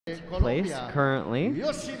place currently,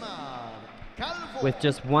 Jossimar, Calvo. with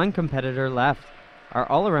just one competitor left. Our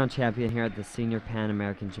all-around champion here at the Senior Pan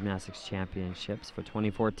American Gymnastics Championships for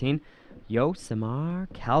 2014, Jossimar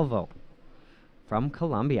Calvo from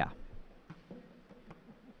Colombia.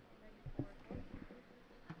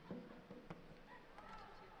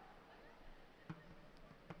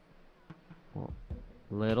 Well,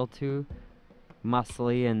 little too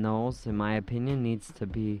muscly in those, in my opinion. Needs to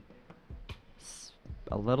be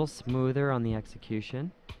a little smoother on the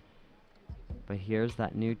execution. But here's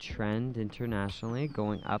that new trend internationally,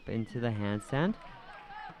 going up into the handstand.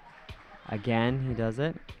 Again, he does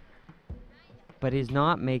it. But he's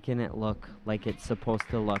not making it look like it's supposed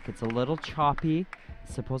to look. It's a little choppy.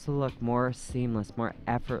 It's supposed to look more seamless, more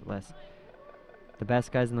effortless. The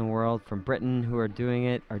best guys in the world from Britain who are doing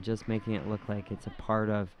it are just making it look like it's a part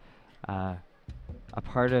of the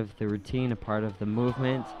routine, a part of the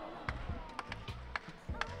movement.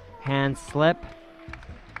 Hand slip.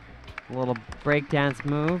 A little breakdance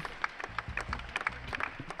move.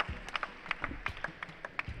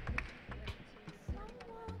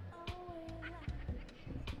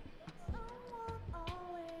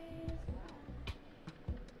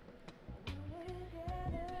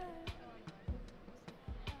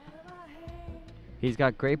 He's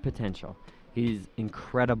got great potential. He's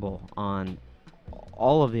incredible on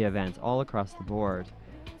all of the events, all across the board.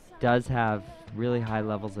 Does have really high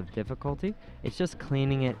levels of difficulty. It's just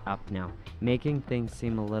cleaning it up now, making things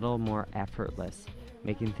seem a little more effortless,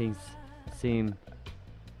 making things seem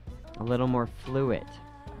a little more fluid.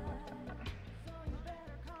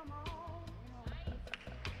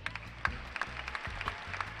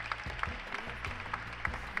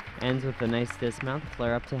 Ends with a nice dismount,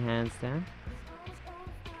 flare up to handstand.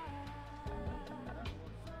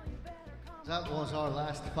 That was our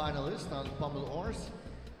last finalist on pommel horse.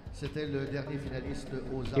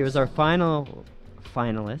 Here's our final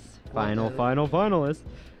finalist. Finalist.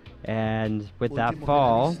 And with that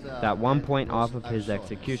fall, that 1 point off of his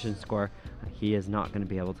execution score, he is not going to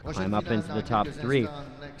be able to climb up into the top 3.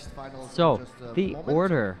 So, the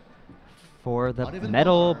order for the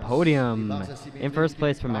medal podium. In first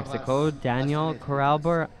place from Mexico, Daniel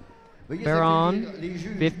Corralber. Baron,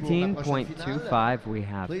 15.25. We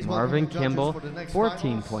have Marvin Kimball,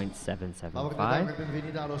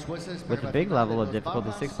 14.775, with a big level of difficulty,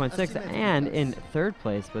 6.6. And in third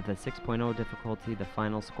place with a 6.0 difficulty, the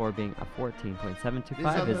final score being a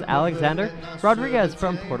 14.725, is Alexander Rodriguez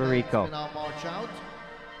from Puerto Rico.